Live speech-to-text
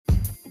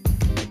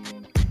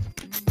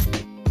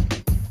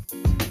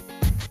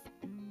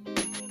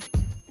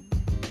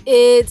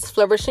It's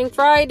Flourishing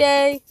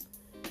Friday.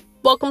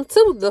 Welcome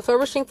to the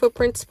Flourishing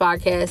Footprints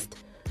podcast,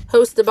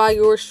 hosted by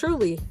yours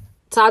truly,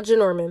 Taja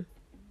Norman.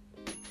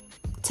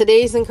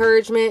 Today's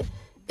encouragement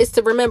is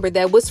to remember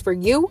that what's for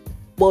you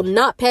will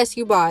not pass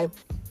you by.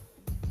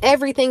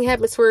 Everything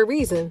happens for a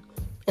reason,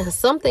 and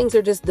some things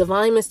are just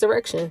divine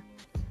misdirection.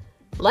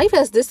 Life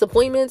has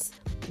disappointments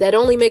that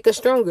only make us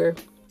stronger.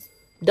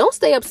 Don't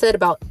stay upset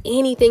about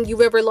anything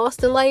you've ever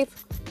lost in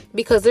life,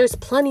 because there's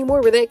plenty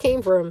more where that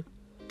came from.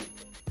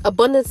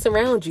 Abundance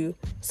surrounds you,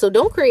 so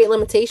don't create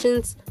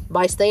limitations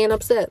by staying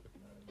upset.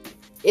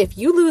 If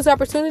you lose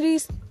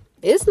opportunities,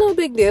 it's no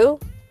big deal.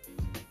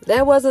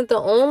 That wasn't the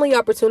only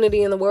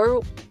opportunity in the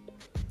world.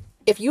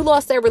 If you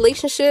lost that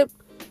relationship,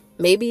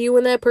 maybe you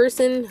and that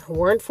person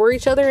weren't for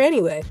each other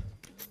anyway.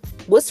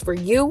 What's for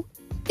you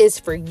is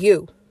for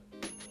you.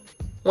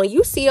 When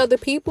you see other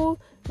people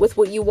with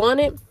what you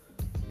wanted,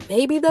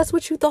 maybe that's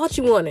what you thought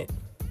you wanted.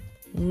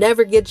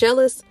 Never get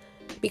jealous,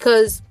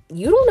 because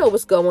you don't know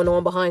what's going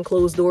on behind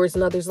closed doors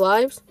in others'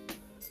 lives.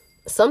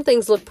 Some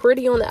things look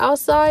pretty on the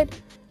outside,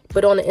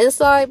 but on the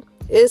inside,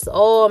 it's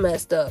all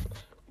messed up.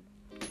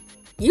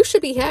 You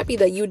should be happy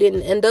that you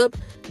didn't end up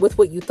with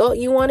what you thought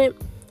you wanted,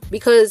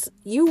 because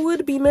you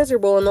would be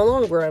miserable in the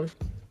long run.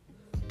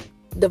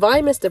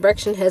 Divine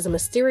misdirection has a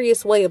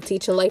mysterious way of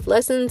teaching life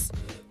lessons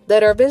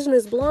that our vision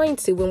is blind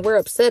to when we're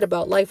upset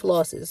about life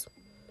losses.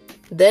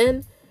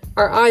 Then,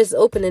 our eyes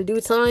open in due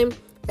time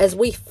as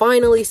we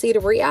finally see the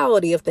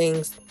reality of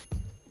things.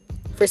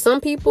 For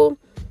some people,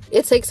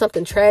 it takes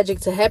something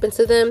tragic to happen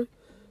to them,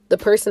 the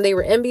person they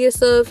were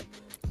envious of,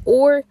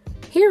 or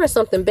hearing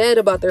something bad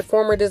about their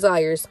former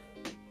desires.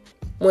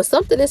 When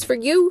something is for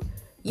you,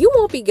 you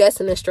won't be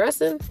guessing and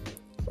stressing.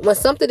 When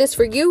something is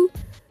for you,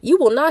 you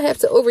will not have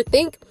to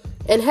overthink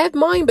and have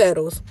mind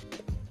battles.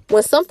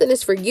 When something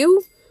is for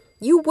you,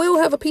 you will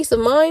have a peace of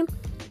mind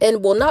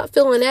and will not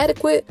feel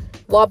inadequate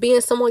while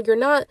being someone you're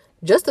not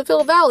just to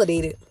feel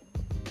validated.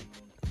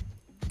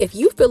 If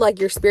you feel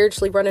like you're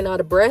spiritually running out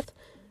of breath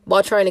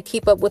while trying to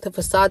keep up with a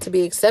facade to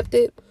be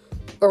accepted,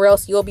 or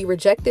else you'll be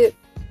rejected,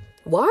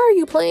 why are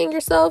you playing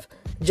yourself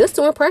just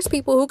to impress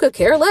people who could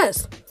care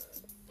less?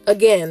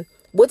 Again,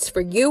 what's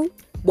for you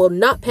will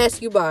not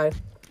pass you by.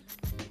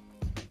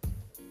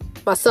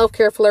 My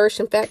self-care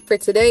flourishing fact for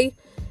today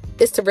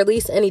is to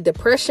release any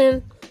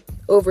depression,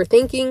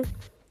 overthinking,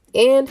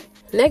 and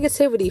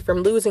negativity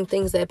from losing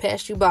things that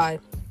passed you by.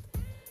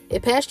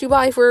 It passed you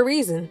by for a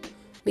reason,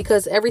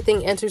 because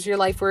everything enters your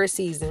life for a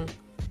season.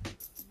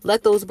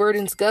 Let those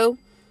burdens go,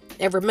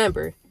 and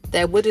remember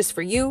that what is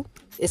for you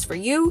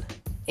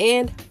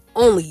and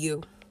only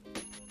you.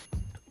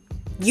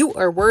 You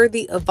are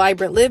worthy of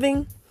vibrant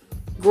living,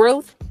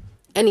 growth,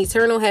 and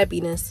eternal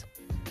happiness.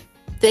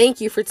 Thank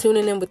you for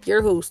tuning in with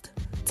your host,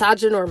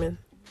 Taja Norman.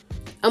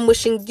 I'm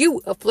wishing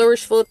you a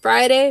flourish-filled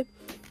Friday,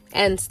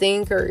 and stay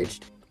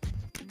encouraged.